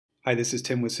Hi, this is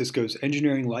Tim with Cisco's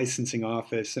Engineering Licensing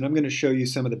Office, and I'm going to show you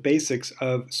some of the basics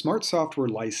of Smart Software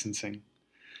licensing.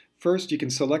 First, you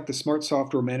can select the Smart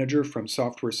Software Manager from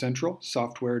Software Central,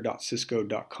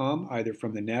 software.cisco.com, either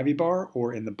from the navbar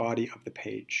or in the body of the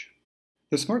page.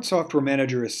 The Smart Software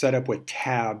Manager is set up with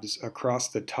tabs across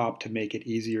the top to make it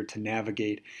easier to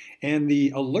navigate, and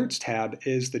the Alerts tab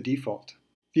is the default.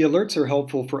 The alerts are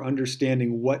helpful for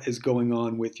understanding what is going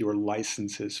on with your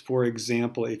licenses. For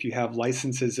example, if you have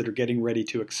licenses that are getting ready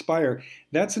to expire,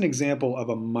 that's an example of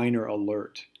a minor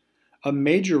alert. A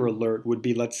major alert would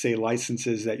be, let's say,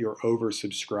 licenses that you're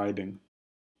oversubscribing.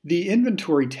 The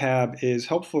Inventory tab is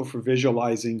helpful for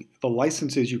visualizing the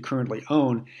licenses you currently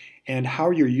own and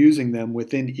how you're using them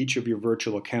within each of your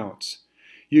virtual accounts.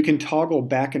 You can toggle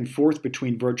back and forth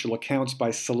between virtual accounts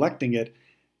by selecting it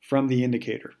from the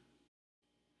indicator.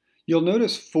 You'll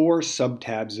notice 4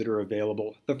 sub-tabs that are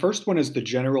available. The first one is the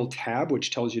General tab, which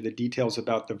tells you the details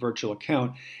about the virtual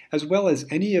account, as well as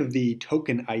any of the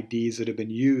token IDs that have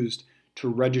been used to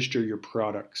register your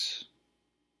products.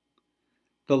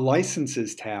 The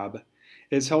Licenses tab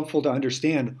is helpful to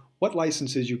understand what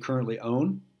licenses you currently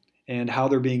own and how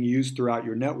they're being used throughout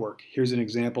your network. Here's an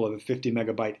example of a 50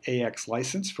 megabyte AX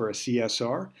license for a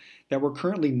CSR that we're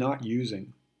currently not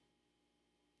using.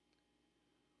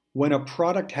 When a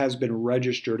product has been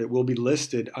registered, it will be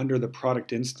listed under the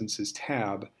Product Instances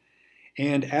tab.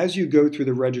 And as you go through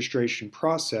the registration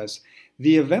process,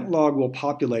 the event log will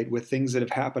populate with things that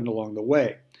have happened along the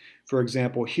way. For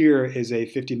example, here is a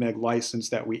 50 meg license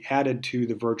that we added to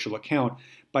the virtual account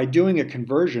by doing a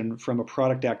conversion from a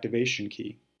product activation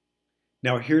key.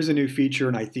 Now here's a new feature,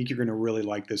 and I think you're going to really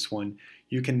like this one.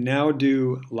 You can now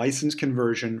do license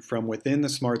conversion from within the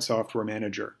Smart Software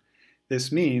Manager. This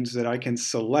means that I can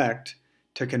select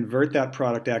to convert that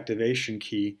product activation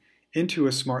key into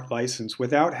a smart license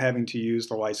without having to use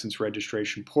the license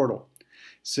registration portal.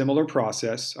 Similar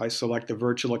process, I select the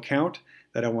virtual account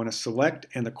that I want to select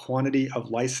and the quantity of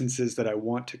licenses that I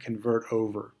want to convert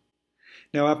over.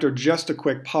 Now after just a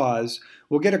quick pause,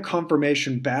 we'll get a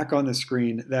confirmation back on the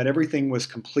screen that everything was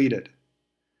completed.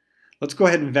 Let's go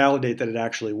ahead and validate that it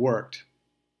actually worked.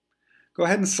 Go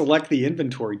ahead and select the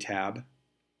Inventory tab,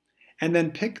 and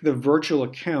then pick the virtual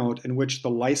account in which the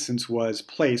license was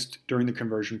placed during the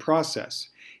conversion process.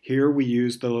 Here we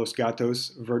use the Los Gatos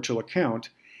virtual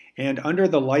account, and under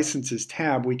the Licenses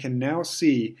tab we can now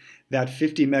see that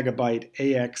 50 megabyte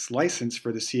AX license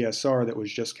for the CSR that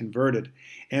was just converted,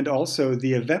 and also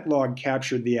the event log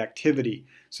captured the activity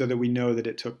so that we know that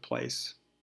it took place.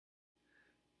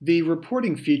 The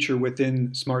reporting feature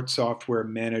within Smart Software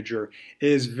Manager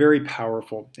is very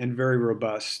powerful and very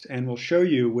robust, and will show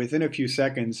you within a few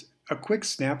seconds a quick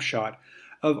snapshot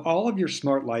of all of your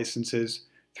smart licenses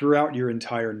throughout your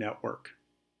entire network.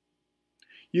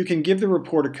 You can give the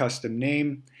report a custom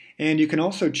name, and you can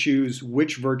also choose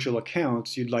which virtual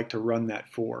accounts you'd like to run that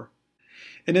for.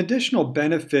 An additional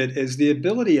benefit is the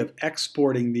ability of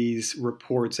exporting these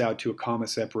reports out to a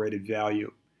comma-separated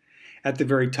value. At the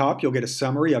very top, you'll get a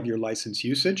summary of your license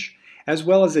usage, as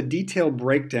well as a detailed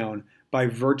breakdown by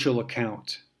virtual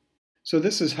account. So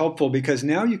this is helpful because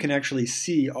now you can actually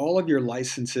see all of your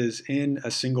licenses in a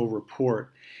single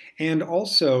report. And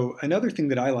also, another thing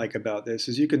that I like about this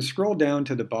is you can scroll down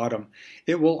to the bottom.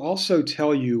 It will also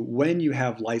tell you when you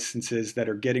have licenses that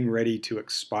are getting ready to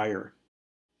expire.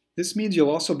 This means you'll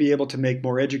also be able to make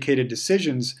more educated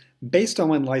decisions based on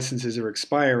when licenses are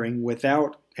expiring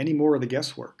without any more of the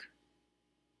guesswork.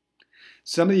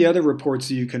 Some of the other reports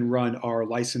that you can run are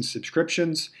license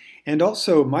subscriptions, and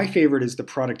also my favorite is the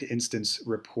product instance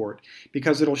report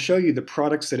because it'll show you the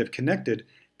products that have connected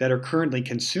that are currently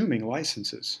consuming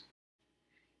licenses.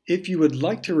 If you would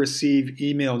like to receive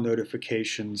email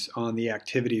notifications on the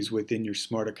activities within your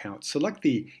smart account, select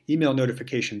the Email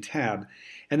Notification tab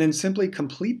and then simply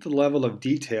complete the level of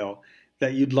detail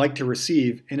that you'd like to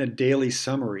receive in a daily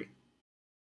summary.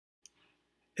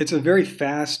 It's a very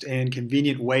fast and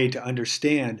convenient way to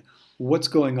understand what's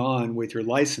going on with your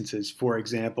licenses. For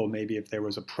example, maybe if there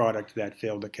was a product that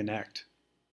failed to connect.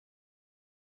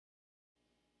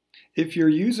 If you're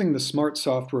using the Smart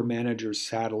Software Manager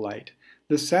satellite,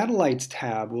 the Satellites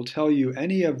tab will tell you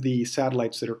any of the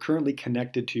satellites that are currently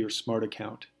connected to your smart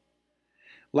account.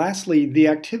 Lastly, the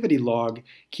activity log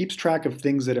keeps track of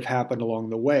things that have happened along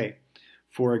the way.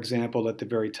 For example, at the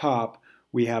very top,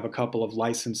 we have a couple of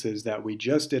licenses that we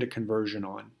just did a conversion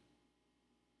on.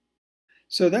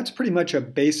 So that's pretty much a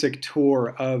basic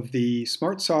tour of the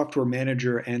Smart Software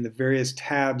Manager and the various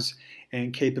tabs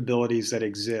and capabilities that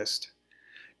exist.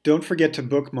 Don't forget to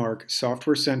bookmark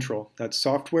Software Central, that's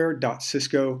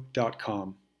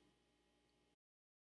software.cisco.com.